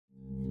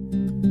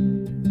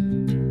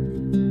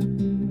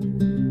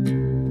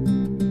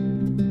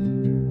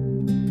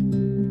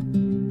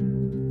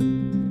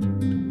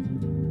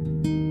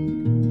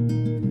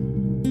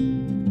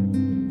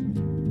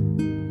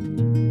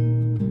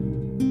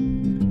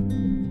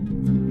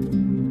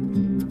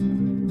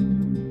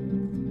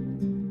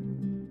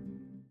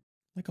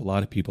a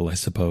lot of people, I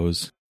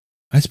suppose,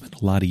 I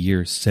spent a lot of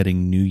years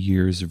setting New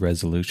Year's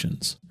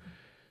resolutions.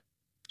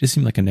 It just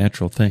seemed like a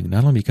natural thing,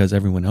 not only because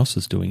everyone else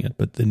is doing it,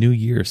 but the new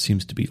year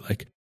seems to be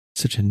like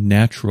such a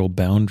natural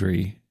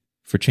boundary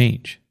for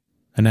change,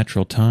 a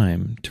natural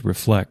time to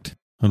reflect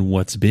on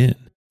what's been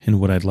and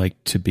what I'd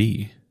like to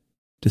be,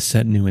 to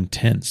set new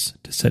intents,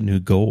 to set new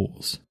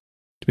goals,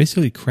 to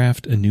basically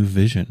craft a new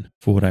vision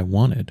for what I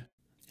wanted,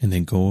 and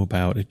then go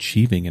about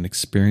achieving and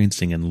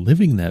experiencing and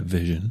living that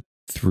vision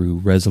through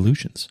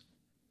resolutions.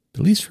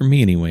 At least for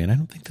me anyway, and I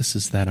don't think this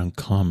is that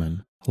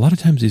uncommon. A lot of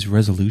times these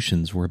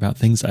resolutions were about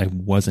things I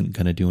wasn't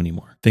going to do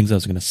anymore, things I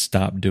was going to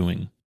stop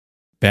doing,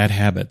 bad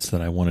habits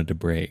that I wanted to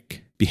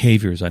break,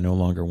 behaviors I no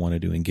longer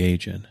wanted to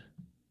engage in.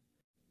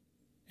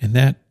 And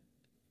that,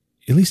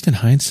 at least in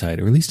hindsight,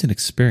 or at least in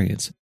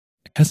experience,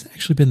 hasn't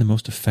actually been the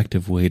most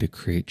effective way to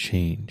create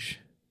change.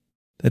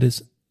 That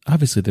is,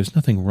 obviously there's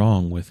nothing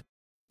wrong with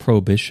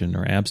prohibition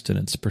or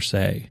abstinence per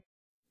se.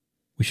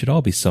 We should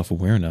all be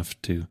self-aware enough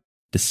to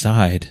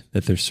decide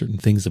that there's certain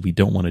things that we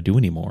don't want to do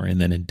anymore and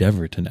then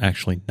endeavor to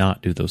actually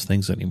not do those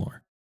things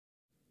anymore.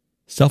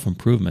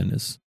 Self-improvement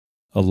is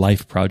a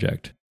life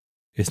project.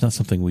 It's not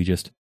something we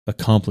just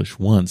accomplish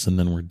once and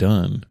then we're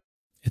done.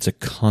 It's a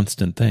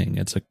constant thing.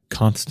 It's a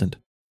constant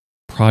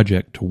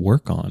project to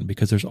work on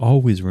because there's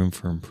always room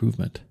for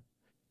improvement.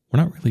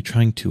 We're not really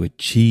trying to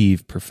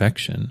achieve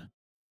perfection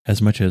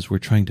as much as we're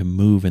trying to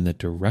move in the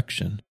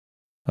direction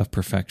of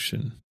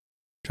perfection,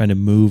 trying to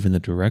move in the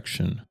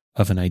direction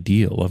of an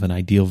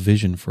ideal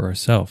vision for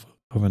ourselves,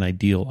 of an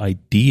ideal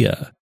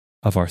idea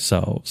of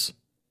ourselves,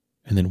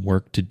 and then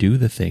work to do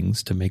the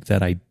things to make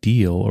that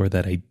ideal or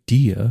that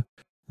idea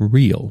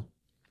real.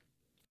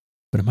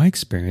 But in my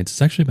experience,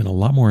 it's actually been a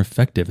lot more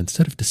effective,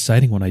 instead of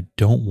deciding what I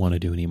don't want to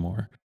do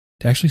anymore,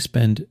 to actually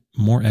spend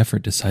more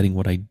effort deciding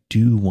what I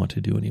do want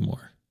to do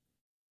anymore.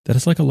 That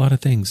is like a lot of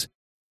things.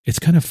 It's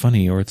kind of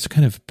funny, or it's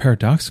kind of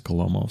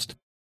paradoxical almost,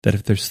 that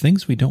if there's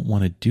things we don't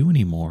want to do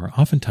anymore,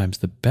 oftentimes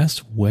the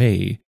best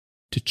way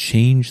to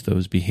change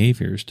those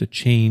behaviors, to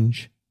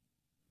change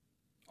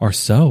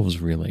ourselves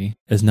really,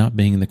 as not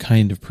being the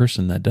kind of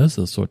person that does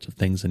those sorts of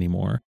things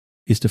anymore,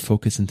 is to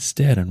focus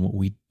instead on what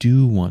we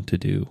do want to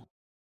do,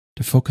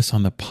 to focus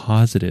on the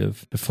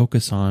positive, to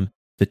focus on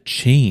the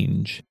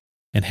change,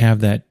 and have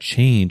that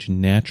change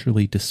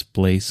naturally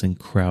displace and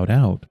crowd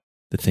out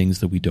the things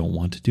that we don't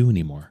want to do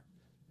anymore.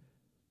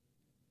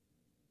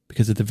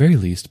 Because at the very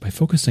least, by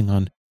focusing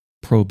on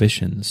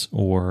prohibitions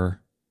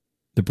or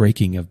the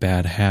breaking of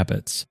bad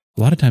habits,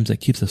 a lot of times that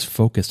keeps us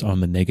focused on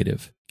the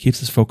negative,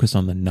 keeps us focused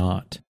on the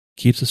not,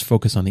 keeps us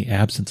focused on the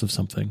absence of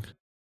something,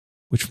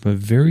 which from a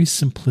very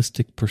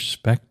simplistic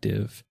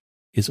perspective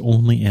is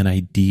only an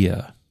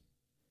idea.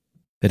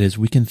 That is,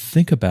 we can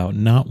think about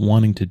not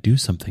wanting to do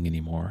something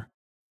anymore,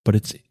 but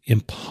it's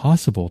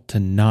impossible to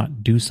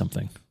not do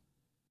something.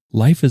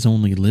 Life is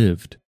only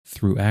lived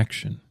through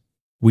action.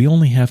 We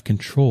only have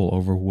control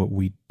over what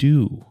we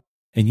do.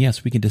 And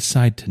yes, we can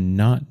decide to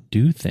not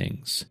do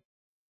things,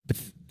 but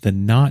the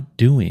not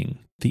doing,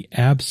 the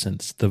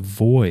absence, the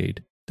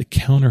void, the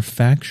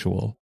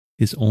counterfactual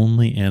is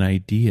only an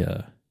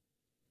idea.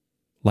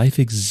 Life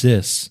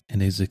exists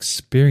and is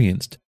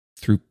experienced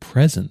through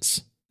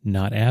presence,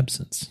 not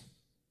absence.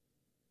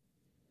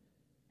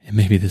 And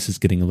maybe this is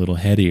getting a little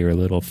heady or a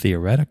little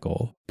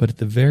theoretical, but at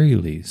the very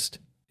least,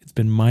 it's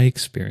been my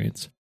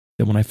experience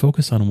that when I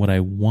focus on what I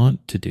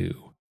want to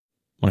do,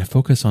 when I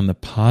focus on the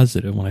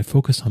positive, when I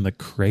focus on the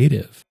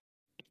creative,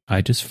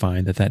 I just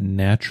find that that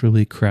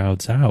naturally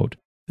crowds out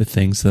the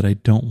things that I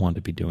don't want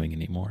to be doing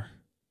anymore.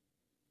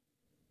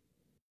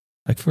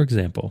 Like for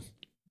example,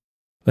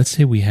 let's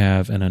say we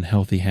have an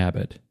unhealthy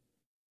habit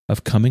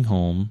of coming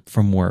home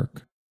from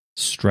work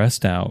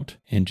stressed out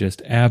and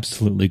just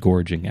absolutely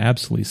gorging,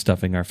 absolutely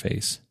stuffing our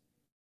face,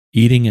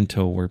 eating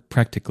until we're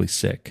practically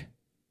sick.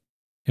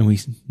 And we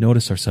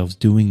notice ourselves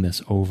doing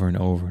this over and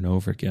over and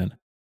over again.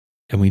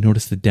 And we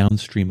notice the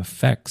downstream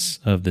effects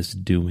of this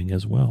doing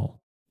as well.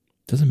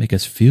 It doesn't make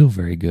us feel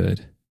very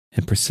good.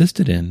 And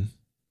persisted in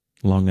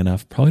long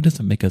enough probably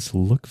doesn't make us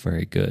look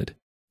very good,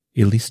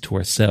 at least to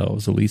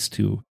ourselves, at least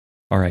to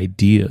our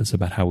ideas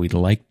about how we'd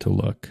like to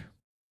look.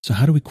 So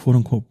how do we quote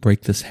unquote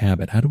break this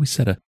habit? How do we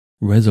set a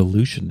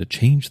resolution to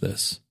change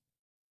this?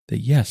 That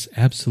yes,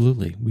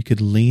 absolutely, we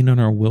could lean on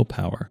our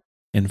willpower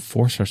and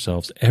force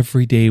ourselves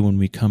every day when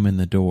we come in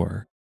the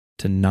door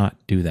to not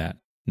do that.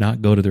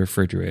 Not go to the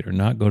refrigerator,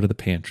 not go to the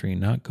pantry,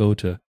 not go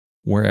to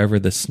wherever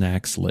the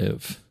snacks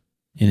live,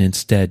 and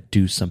instead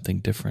do something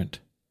different.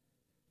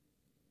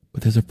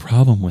 But there's a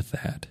problem with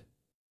that.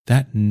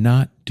 That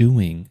not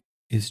doing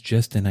is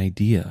just an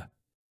idea.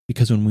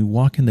 Because when we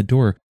walk in the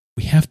door,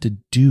 we have to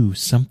do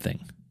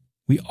something.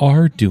 We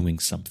are doing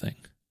something.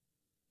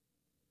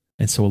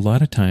 And so a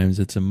lot of times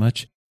it's a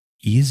much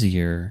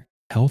easier,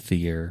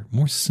 healthier,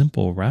 more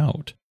simple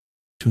route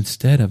to,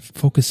 instead of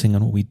focusing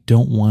on what we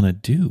don't want to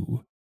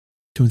do,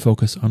 to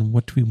focus on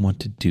what do we want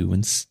to do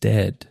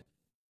instead.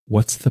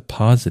 What's the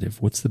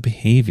positive? What's the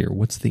behavior?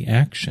 What's the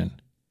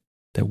action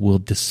that will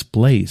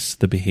displace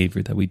the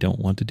behavior that we don't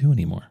want to do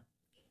anymore?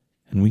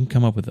 And we can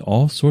come up with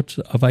all sorts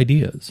of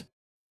ideas.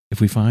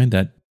 If we find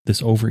that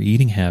this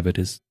overeating habit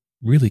is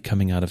really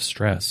coming out of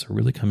stress or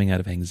really coming out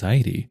of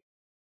anxiety,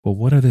 well,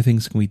 what other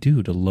things can we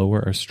do to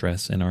lower our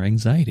stress and our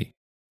anxiety?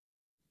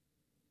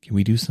 Can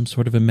we do some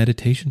sort of a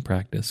meditation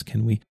practice?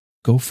 Can we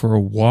go for a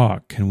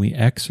walk? Can we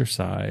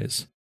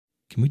exercise?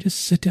 Can we just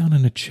sit down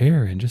in a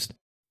chair and just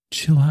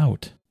chill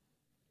out?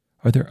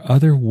 Are there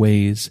other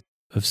ways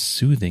of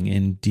soothing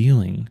and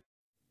dealing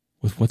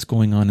with what's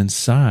going on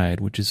inside,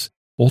 which is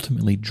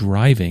ultimately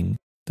driving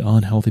the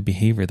unhealthy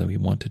behavior that we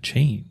want to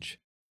change?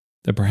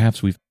 That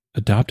perhaps we've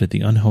adopted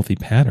the unhealthy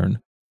pattern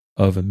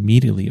of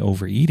immediately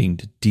overeating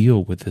to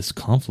deal with this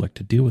conflict,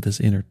 to deal with this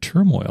inner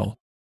turmoil.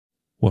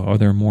 Well, are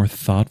there more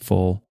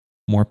thoughtful,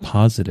 more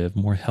positive,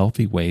 more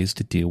healthy ways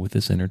to deal with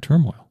this inner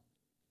turmoil?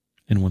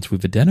 And once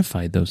we've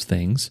identified those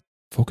things,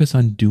 focus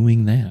on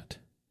doing that.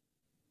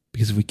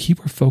 Because if we keep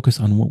our focus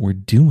on what we're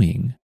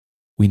doing,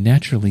 we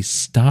naturally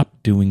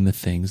stop doing the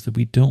things that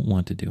we don't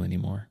want to do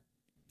anymore.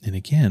 And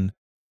again,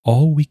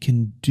 all we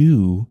can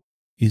do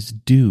is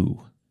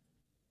do.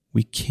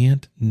 We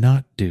can't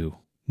not do.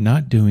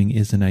 Not doing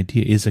is an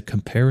idea, is a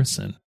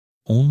comparison,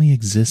 only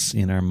exists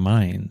in our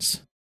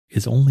minds,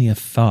 is only a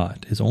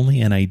thought, is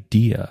only an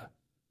idea,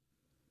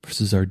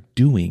 versus our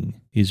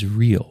doing is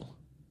real.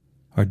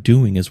 Our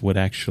doing is what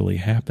actually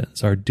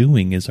happens. Our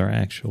doing is our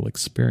actual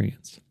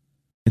experience.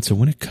 And so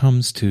when it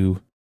comes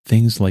to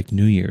things like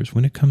New Year's,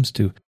 when it comes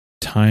to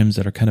times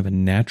that are kind of a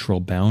natural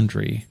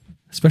boundary,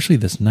 especially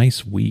this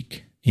nice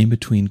week in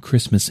between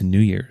Christmas and New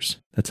Year's,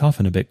 that's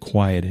often a bit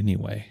quiet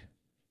anyway.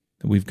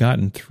 That we've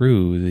gotten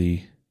through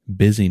the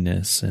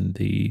busyness and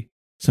the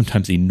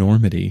sometimes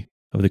enormity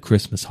of the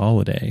Christmas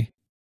holiday.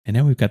 And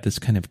now we've got this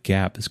kind of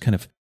gap, this kind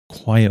of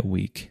quiet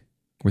week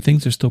where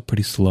things are still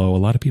pretty slow. A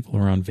lot of people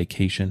are on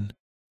vacation.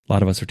 A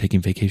lot of us are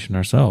taking vacation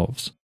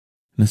ourselves.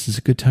 And this is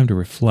a good time to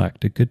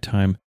reflect, a good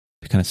time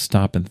to kind of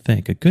stop and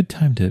think, a good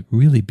time to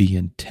really be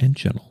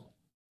intentional,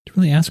 to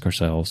really ask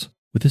ourselves,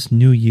 with this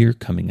new year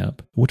coming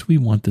up, what do we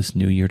want this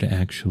new year to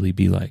actually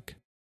be like?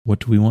 What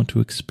do we want to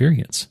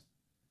experience?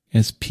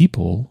 As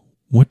people,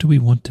 what do we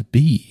want to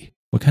be?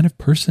 What kind of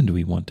person do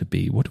we want to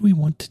be? What do we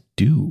want to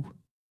do?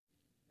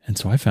 And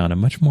so I found a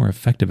much more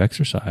effective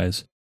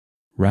exercise,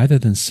 rather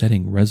than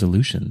setting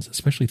resolutions,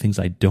 especially things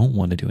I don't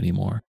want to do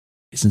anymore,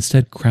 is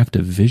instead craft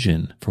a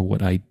vision for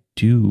what I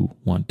do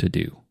want to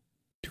do.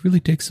 To really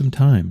take some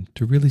time,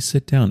 to really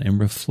sit down and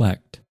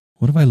reflect.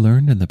 What have I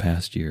learned in the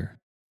past year?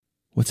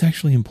 What's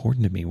actually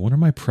important to me? What are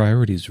my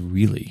priorities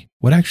really?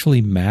 What actually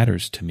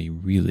matters to me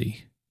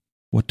really?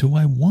 What do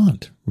I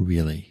want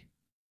really?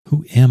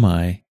 Who am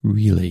I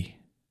really?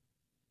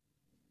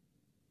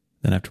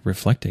 Then after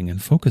reflecting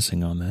and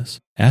focusing on this,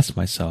 ask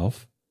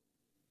myself,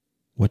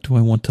 what do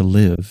I want to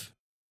live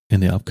in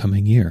the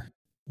upcoming year?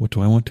 What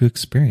do I want to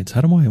experience?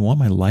 How do I want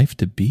my life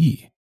to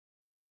be?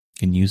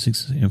 And using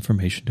this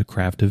information to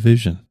craft a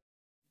vision,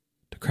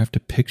 to craft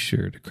a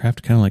picture, to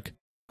craft kind of like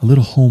a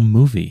little home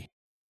movie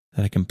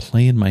that I can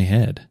play in my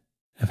head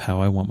of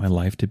how I want my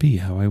life to be,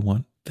 how I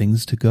want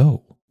things to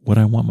go, what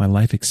I want my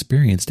life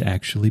experience to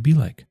actually be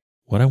like,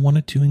 what I want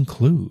it to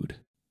include.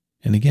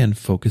 And again,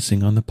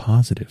 focusing on the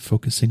positive,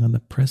 focusing on the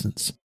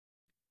presence.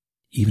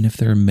 Even if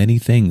there are many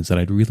things that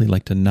I'd really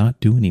like to not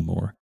do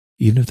anymore,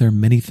 even if there are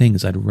many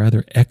things I'd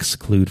rather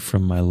exclude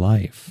from my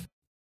life.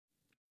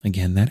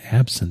 Again, that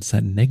absence,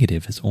 that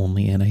negative is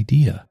only an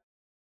idea.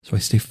 So I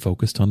stay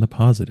focused on the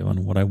positive,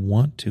 on what I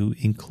want to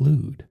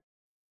include,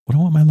 what I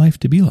want my life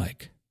to be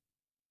like.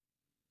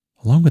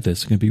 Along with this,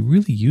 it's going to be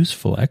really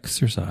useful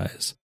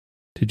exercise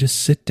to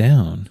just sit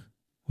down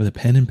with a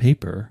pen and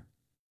paper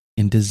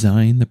and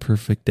design the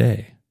perfect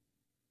day.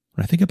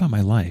 When I think about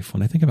my life,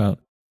 when I think about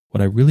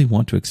what I really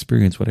want to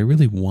experience, what I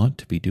really want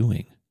to be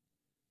doing,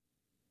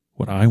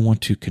 what I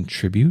want to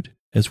contribute,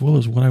 as well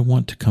as what I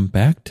want to come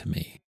back to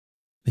me,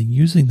 then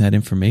using that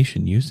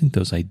information, using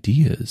those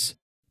ideas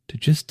to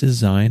just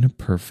design a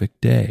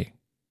perfect day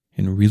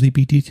and really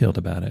be detailed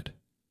about it.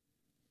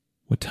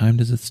 What time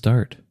does it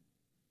start?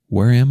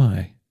 Where am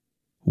I?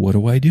 What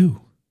do I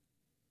do?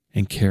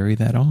 And carry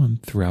that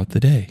on throughout the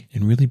day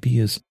and really be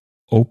as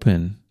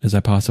open as I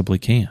possibly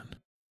can.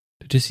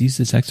 To just use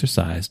this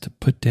exercise to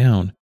put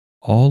down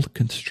all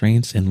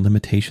constraints and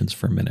limitations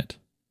for a minute.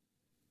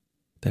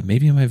 That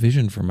maybe my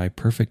vision for my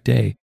perfect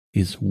day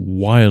is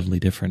wildly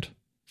different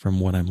from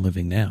what I'm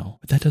living now,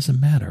 but that doesn't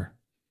matter.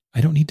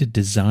 I don't need to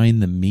design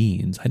the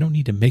means. I don't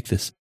need to make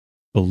this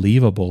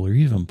believable or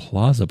even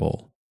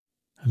plausible.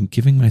 I'm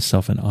giving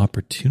myself an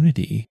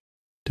opportunity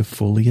to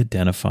fully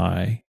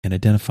identify and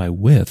identify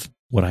with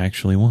what I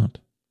actually want,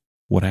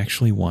 what I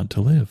actually want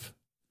to live.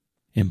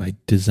 And by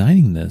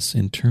designing this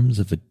in terms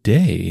of a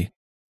day,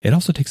 it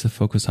also takes the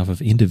focus off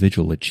of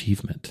individual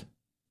achievement.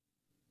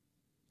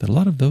 That a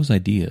lot of those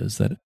ideas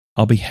that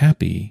I'll be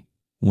happy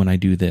when I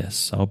do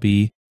this, I'll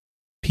be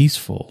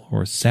peaceful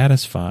or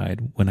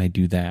satisfied when I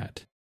do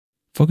that,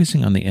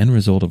 focusing on the end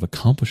result of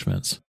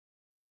accomplishments,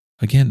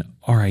 again,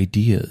 are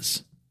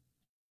ideas.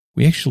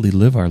 We actually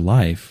live our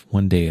life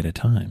one day at a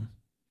time.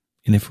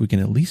 And if we can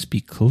at least be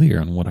clear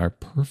on what our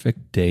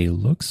perfect day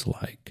looks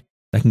like,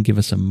 that can give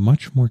us a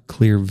much more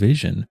clear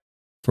vision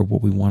for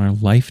what we want our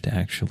life to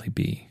actually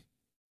be.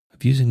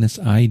 Of using this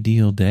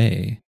ideal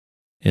day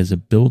as a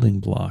building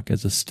block,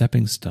 as a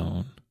stepping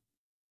stone,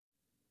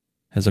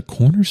 as a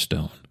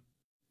cornerstone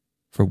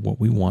for what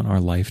we want our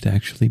life to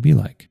actually be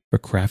like. For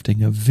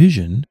crafting a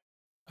vision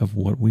of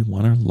what we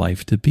want our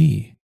life to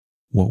be,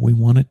 what we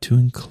want it to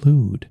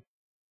include,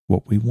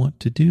 what we want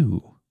to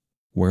do,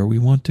 where we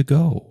want to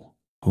go,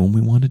 whom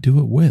we want to do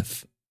it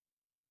with,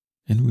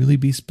 and really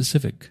be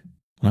specific.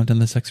 When I've done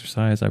this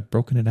exercise, I've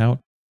broken it out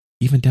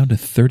even down to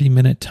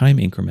 30-minute time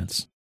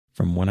increments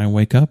from when I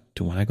wake up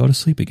to when I go to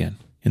sleep again.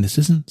 And this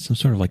isn't some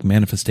sort of like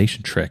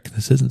manifestation trick.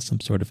 This isn't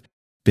some sort of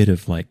bit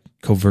of like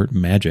covert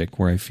magic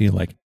where I feel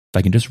like if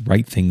I can just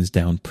write things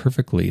down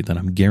perfectly, then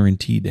I'm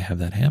guaranteed to have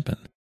that happen.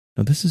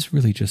 No, this is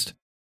really just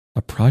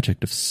a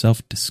project of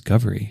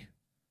self-discovery,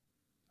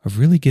 of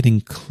really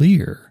getting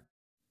clear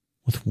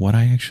with what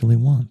I actually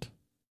want.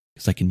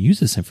 Because I can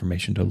use this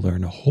information to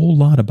learn a whole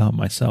lot about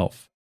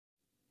myself.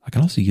 I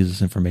can also use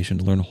this information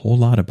to learn a whole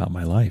lot about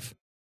my life,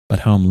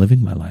 about how I'm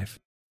living my life.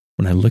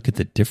 When I look at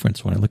the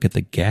difference, when I look at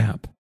the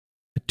gap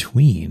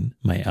between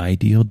my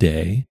ideal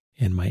day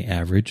and my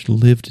average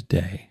lived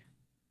day,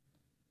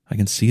 I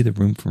can see the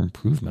room for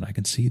improvement. I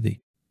can see the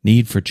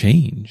need for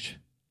change.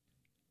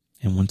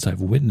 And once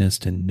I've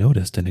witnessed and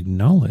noticed and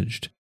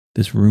acknowledged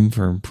this room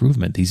for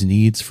improvement, these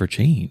needs for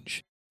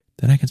change,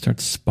 then I can start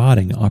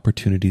spotting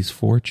opportunities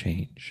for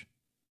change.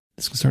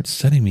 This can start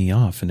setting me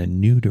off in a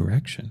new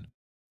direction.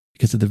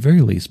 Because at the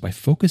very least, by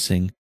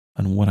focusing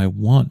on what I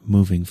want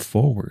moving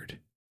forward,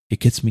 it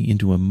gets me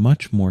into a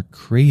much more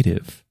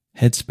creative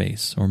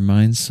headspace or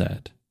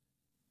mindset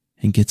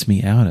and gets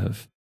me out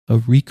of a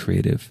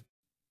recreative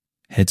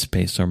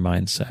headspace or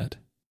mindset.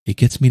 It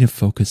gets me to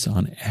focus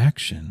on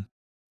action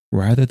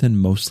rather than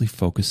mostly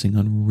focusing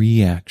on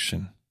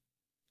reaction.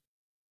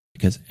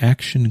 Because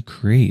action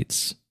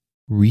creates,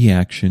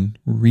 reaction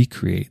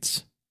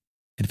recreates.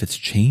 And if it's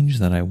change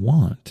that I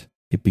want,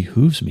 it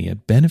behooves me,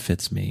 it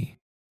benefits me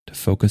to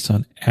focus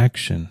on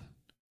action,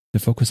 to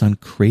focus on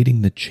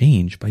creating the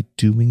change by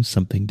doing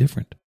something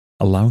different,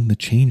 allowing the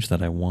change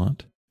that I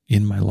want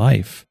in my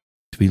life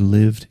to be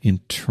lived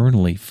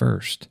internally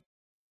first,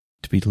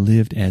 to be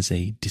lived as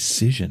a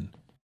decision.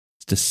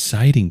 It's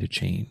deciding to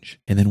change.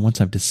 And then once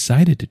I've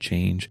decided to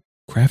change,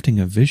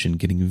 crafting a vision,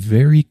 getting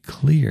very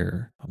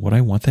clear on what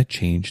I want that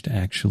change to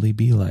actually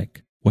be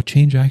like, what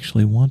change I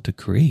actually want to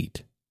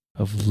create,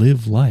 of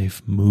live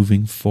life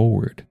moving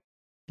forward,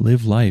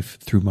 live life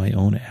through my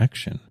own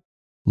action,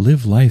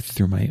 live life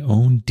through my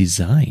own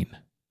design.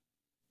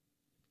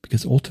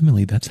 Because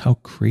ultimately that's how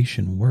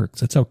creation works.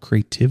 That's how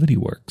creativity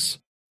works.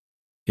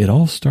 It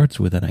all starts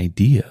with an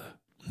idea.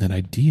 That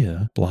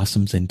idea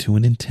blossoms into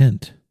an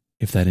intent.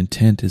 If that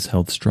intent is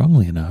held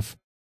strongly enough,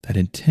 that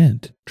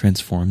intent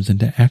transforms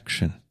into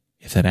action.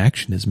 If that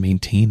action is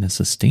maintained and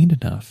sustained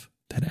enough,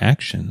 that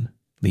action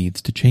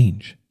leads to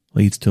change,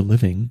 leads to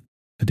living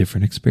a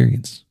different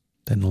experience.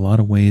 That in a lot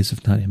of ways,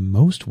 if not in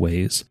most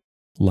ways,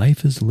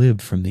 life is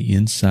lived from the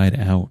inside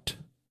out.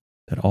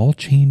 That all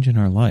change in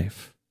our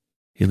life,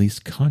 at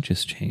least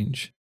conscious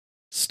change,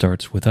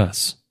 starts with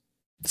us.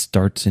 It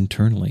starts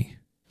internally.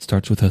 It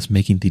starts with us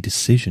making the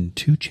decision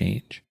to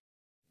change.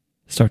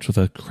 It starts with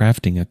us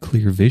crafting a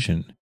clear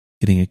vision,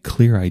 getting a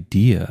clear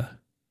idea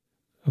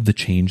of the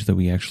change that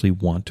we actually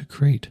want to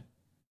create.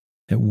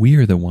 That we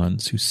are the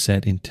ones who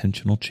set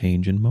intentional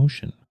change in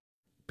motion.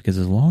 Because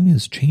as long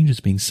as change is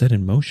being set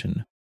in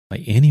motion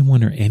by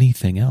anyone or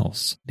anything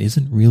else, it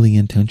isn't really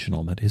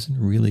intentional, that isn't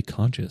really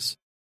conscious.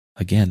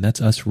 Again,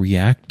 that's us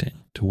reacting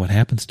to what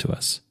happens to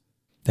us.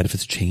 That if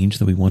it's change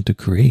that we want to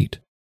create,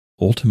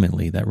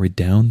 ultimately that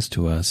redounds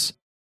to us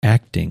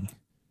acting.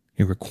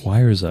 It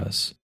requires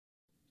us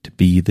to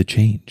be the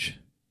change.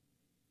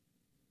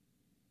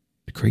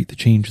 To create the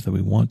change that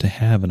we want to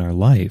have in our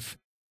life,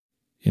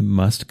 it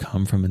must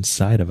come from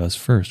inside of us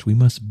first. We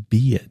must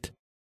be it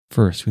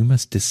first. We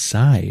must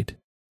decide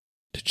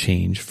to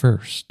change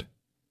first.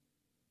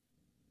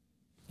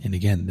 And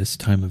again, this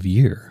time of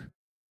year,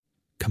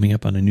 coming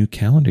up on a new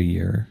calendar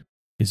year,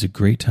 is a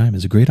great time,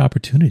 is a great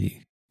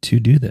opportunity to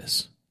do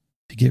this,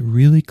 to get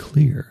really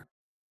clear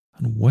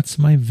on what's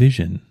my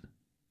vision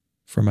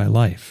for my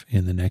life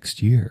in the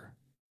next year.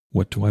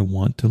 What do I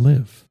want to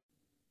live?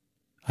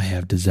 I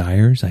have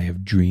desires, I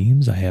have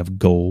dreams, I have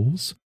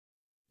goals,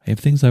 I have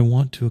things I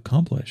want to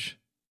accomplish.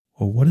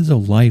 Well, what does a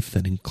life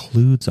that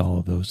includes all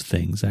of those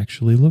things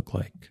actually look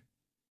like?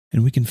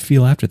 And we can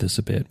feel after this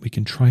a bit. We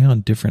can try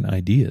on different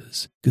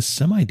ideas, because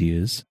some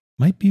ideas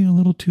might be a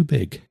little too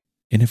big.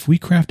 And if we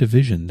craft a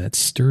vision that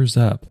stirs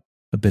up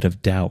a bit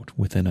of doubt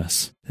within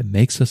us, that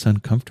makes us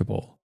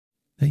uncomfortable,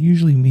 that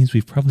usually means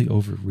we've probably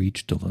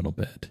overreached a little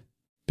bit.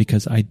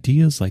 Because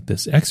ideas like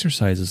this,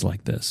 exercises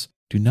like this,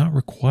 do not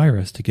require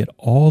us to get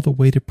all the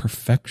way to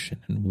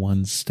perfection in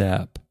one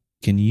step.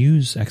 We can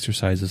use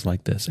exercises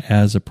like this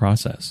as a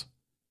process.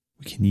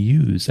 We can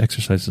use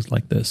exercises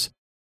like this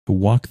to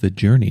walk the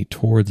journey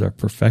towards our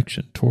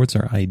perfection, towards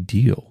our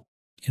ideal.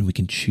 And we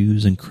can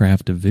choose and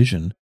craft a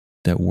vision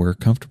that we're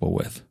comfortable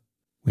with.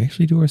 we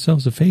actually do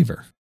ourselves a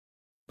favor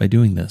by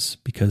doing this,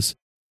 because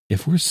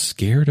if we're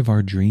scared of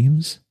our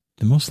dreams,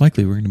 then most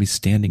likely we're going to be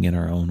standing in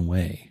our own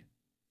way.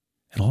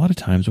 And a lot of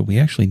times what we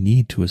actually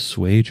need to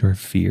assuage our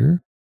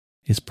fear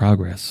is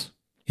progress,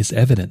 is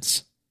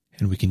evidence.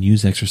 And we can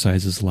use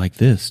exercises like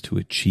this to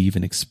achieve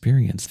and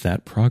experience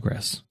that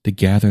progress, to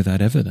gather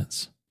that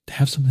evidence, to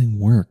have something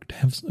work, to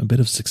have a bit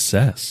of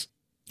success,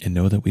 and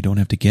know that we don't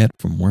have to get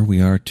from where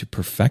we are to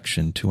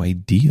perfection, to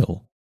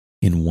ideal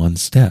in one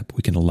step.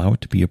 We can allow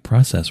it to be a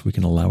process. We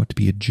can allow it to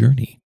be a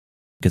journey,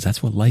 because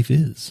that's what life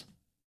is.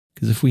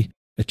 Because if we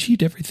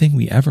achieved everything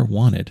we ever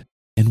wanted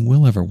and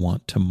will ever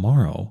want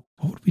tomorrow,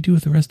 what would we do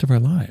with the rest of our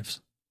lives?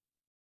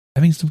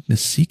 Having something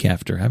to seek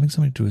after, having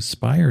something to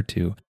aspire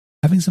to,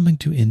 having something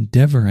to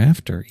endeavor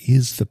after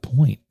is the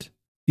point,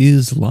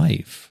 is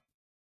life,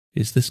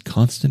 is this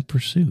constant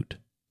pursuit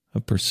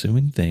of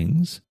pursuing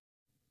things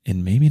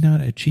and maybe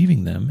not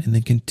achieving them and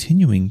then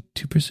continuing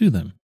to pursue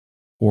them.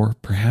 Or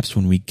perhaps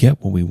when we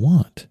get what we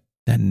want,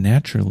 that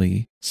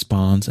naturally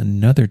spawns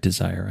another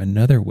desire,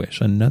 another wish,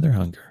 another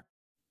hunger.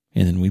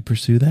 And then we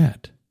pursue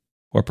that.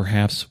 Or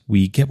perhaps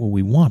we get what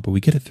we want, but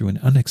we get it through an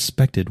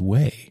unexpected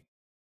way,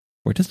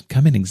 where it doesn't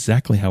come in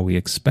exactly how we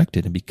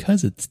expected. And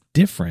because it's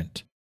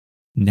different,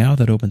 now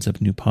that opens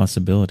up new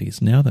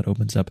possibilities. Now that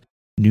opens up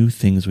new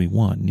things we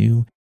want,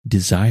 new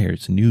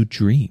desires, new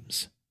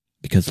dreams,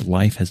 because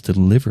life has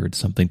delivered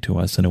something to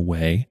us in a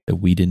way that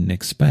we didn't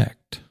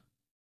expect.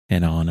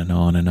 And on and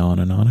on and on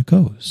and on it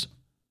goes.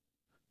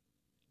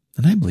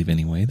 And I believe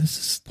anyway, this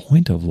is the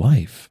point of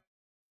life.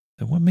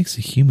 That what makes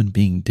a human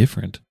being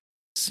different,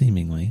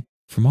 seemingly,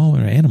 from all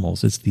our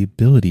animals is the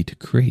ability to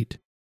create,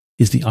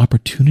 is the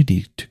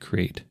opportunity to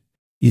create,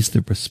 is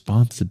the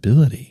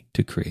responsibility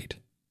to create.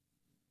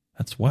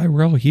 That's why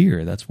we're all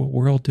here. That's what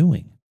we're all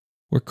doing.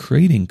 We're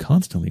creating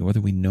constantly,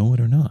 whether we know it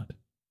or not.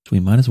 So we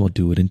might as well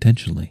do it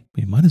intentionally.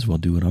 We might as well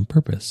do it on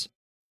purpose.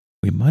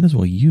 We might as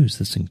well use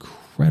this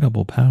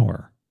incredible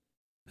power,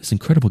 this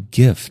incredible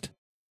gift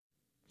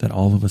that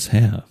all of us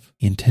have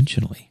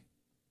intentionally.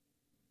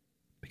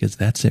 Because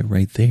that's it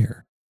right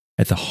there.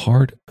 At the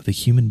heart of the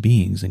human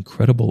being's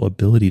incredible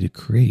ability to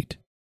create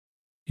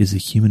is the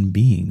human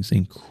being's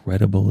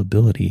incredible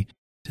ability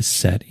to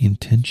set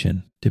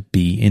intention, to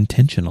be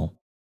intentional,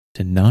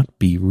 to not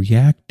be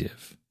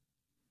reactive,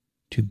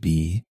 to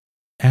be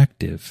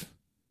active,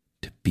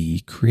 to be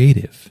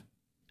creative.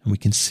 And we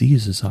can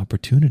seize this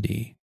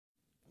opportunity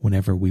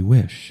whenever we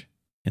wish.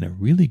 And a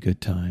really good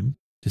time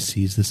to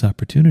seize this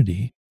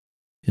opportunity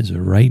is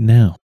right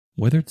now,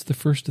 whether it's the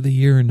first of the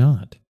year or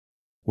not.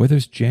 Whether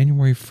it's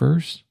January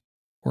 1st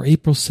or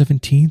April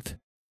 17th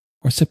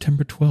or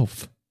September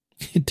 12th,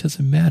 it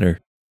doesn't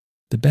matter.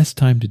 The best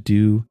time to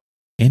do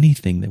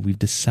anything that we've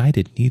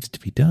decided needs to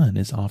be done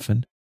is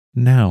often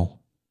now.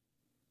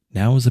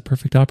 Now is the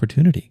perfect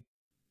opportunity.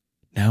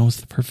 Now is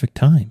the perfect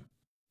time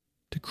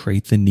to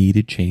create the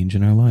needed change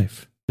in our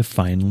life, to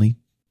finally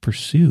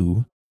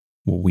pursue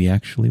what we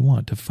actually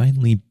want, to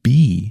finally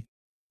be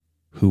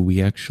who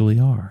we actually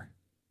are.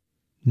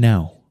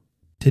 Now,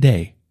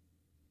 today,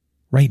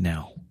 right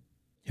now.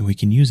 And we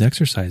can use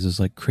exercises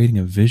like creating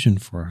a vision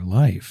for our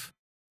life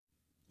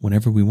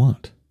whenever we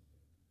want.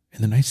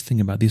 And the nice thing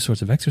about these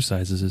sorts of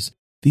exercises is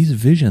these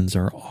visions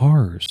are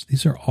ours.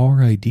 These are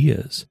our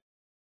ideas.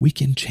 We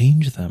can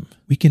change them.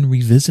 We can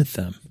revisit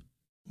them.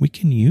 We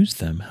can use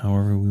them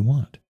however we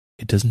want.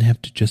 It doesn't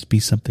have to just be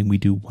something we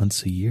do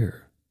once a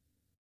year.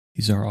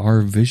 These are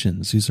our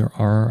visions. These are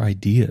our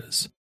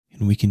ideas.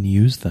 And we can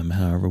use them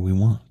however we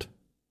want.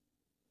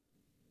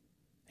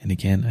 And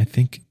again, I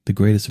think the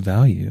greatest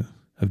value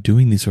of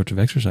doing these sorts of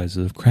exercises,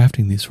 of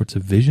crafting these sorts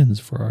of visions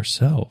for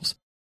ourselves,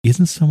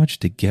 isn't so much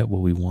to get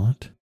what we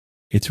want.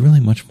 It's really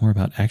much more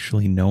about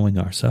actually knowing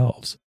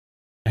ourselves,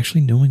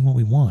 actually knowing what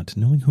we want,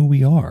 knowing who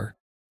we are,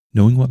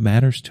 knowing what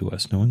matters to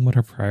us, knowing what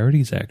our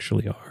priorities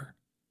actually are.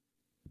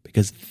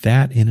 Because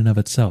that in and of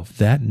itself,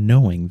 that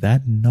knowing,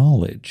 that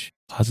knowledge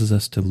causes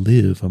us to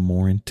live a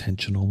more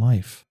intentional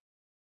life.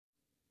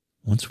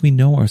 Once we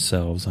know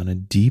ourselves on a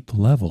deep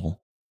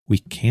level, we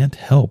can't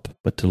help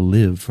but to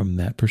live from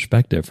that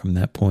perspective, from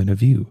that point of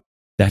view.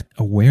 That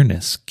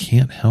awareness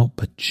can't help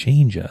but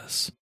change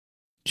us,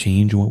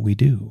 change what we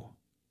do.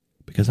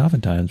 Because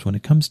oftentimes when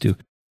it comes to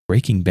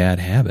breaking bad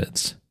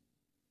habits,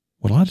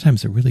 what a lot of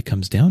times it really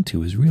comes down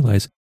to is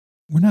realize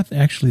we're not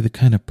actually the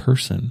kind of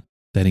person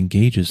that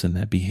engages in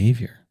that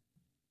behavior.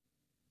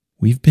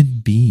 We've been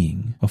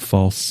being a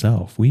false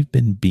self. We've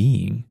been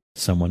being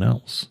someone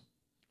else.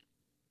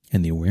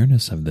 And the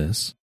awareness of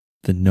this,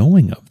 the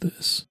knowing of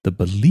this, the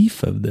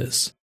belief of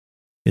this,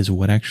 is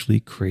what actually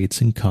creates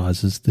and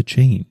causes the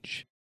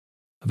change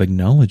of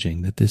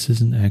acknowledging that this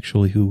isn't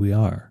actually who we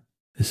are.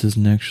 This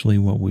isn't actually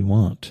what we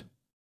want.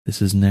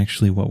 This isn't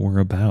actually what we're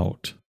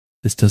about.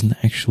 This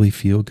doesn't actually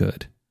feel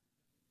good.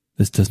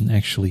 This doesn't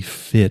actually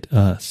fit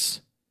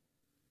us.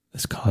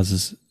 This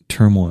causes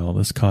turmoil.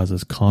 This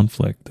causes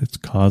conflict. This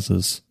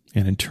causes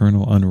an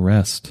internal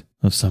unrest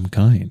of some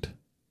kind.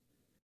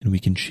 And we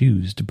can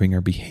choose to bring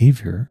our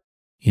behavior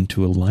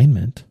into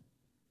alignment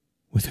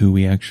with who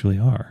we actually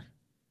are.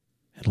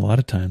 And a lot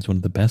of times, one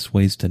of the best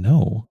ways to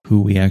know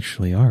who we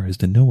actually are is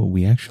to know what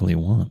we actually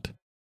want,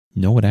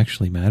 know what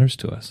actually matters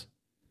to us.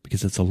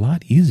 Because it's a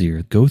lot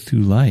easier to go through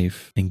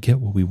life and get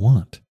what we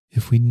want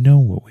if we know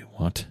what we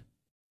want.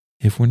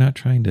 If we're not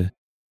trying to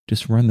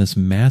just run this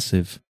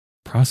massive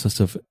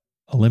process of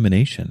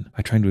elimination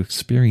by trying to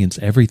experience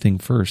everything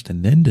first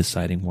and then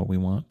deciding what we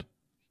want.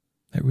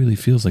 That really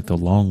feels like the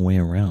long way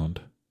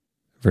around.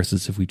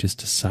 Versus if we just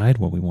decide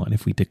what we want,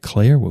 if we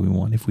declare what we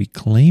want, if we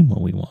claim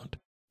what we want,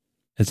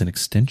 as an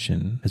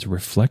extension, as a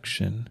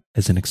reflection,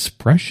 as an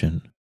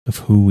expression of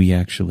who we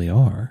actually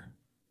are,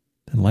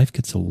 then life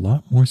gets a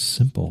lot more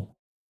simple.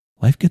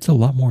 Life gets a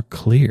lot more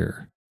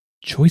clear.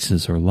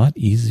 Choices are a lot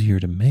easier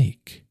to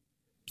make.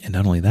 And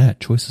not only that,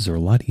 choices are a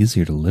lot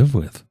easier to live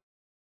with.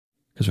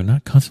 Because we're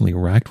not constantly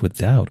racked with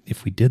doubt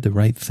if we did the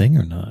right thing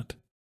or not.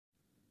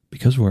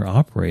 Because we're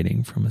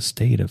operating from a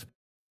state of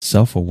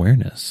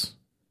self-awareness,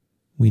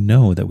 we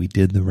know that we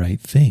did the right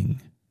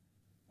thing.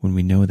 When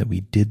we know that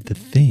we did the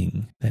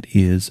thing that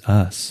is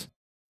us,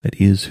 that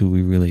is who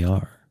we really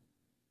are.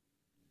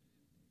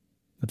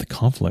 But the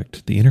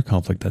conflict, the inner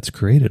conflict that's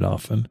created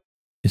often,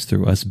 is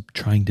through us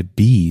trying to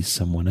be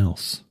someone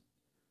else.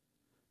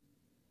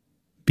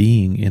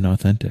 Being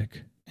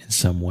inauthentic in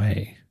some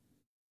way.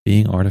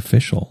 Being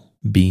artificial.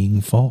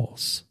 Being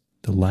false.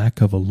 The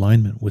lack of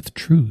alignment with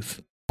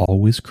truth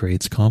always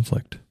creates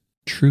conflict.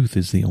 Truth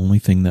is the only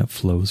thing that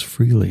flows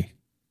freely.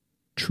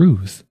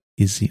 Truth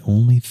is the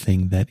only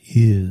thing that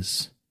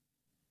is.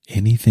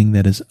 Anything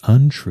that is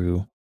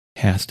untrue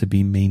has to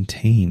be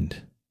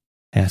maintained,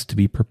 has to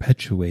be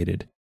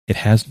perpetuated. It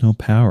has no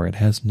power. It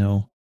has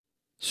no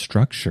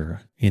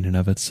structure in and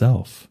of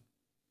itself.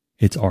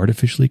 It's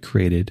artificially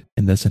created,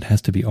 and thus it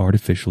has to be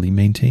artificially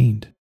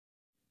maintained.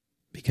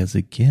 Because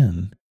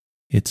again,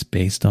 it's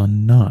based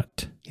on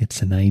not.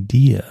 It's an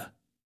idea.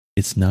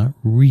 It's not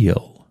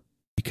real.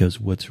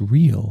 Because what's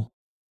real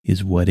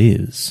is what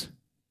is.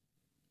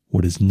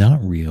 What is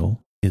not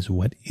real is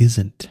what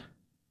isn't.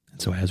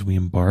 And so as we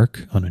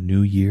embark on a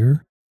new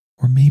year,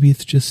 or maybe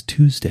it's just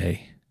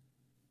Tuesday,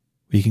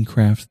 we can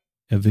craft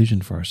a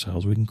vision for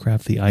ourselves. We can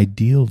craft the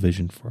ideal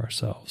vision for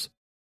ourselves.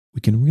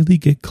 We can really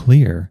get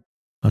clear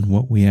on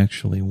what we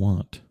actually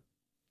want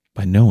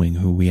by knowing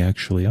who we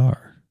actually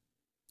are.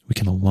 We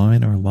can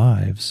align our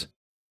lives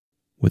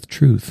with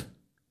truth.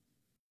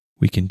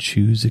 We can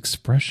choose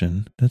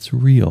expression that's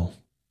real.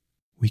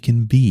 We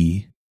can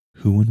be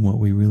who and what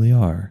we really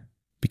are,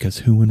 because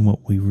who and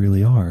what we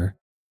really are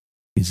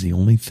is the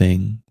only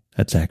thing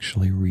that's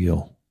actually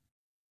real.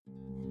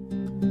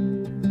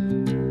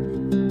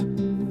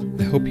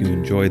 I hope you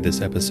enjoyed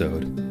this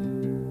episode.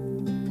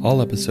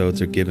 All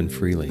episodes are given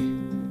freely.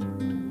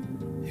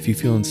 If you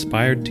feel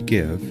inspired to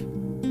give,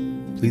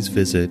 please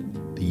visit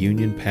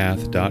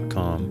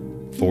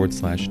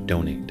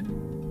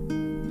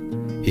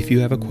theunionpath.com/donate. If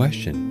you have a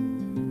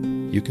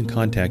question, you can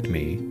contact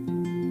me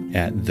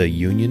at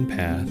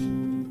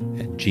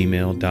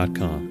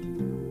theunionpath@gmail.com.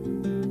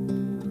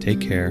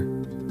 Take care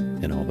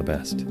and all the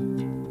best.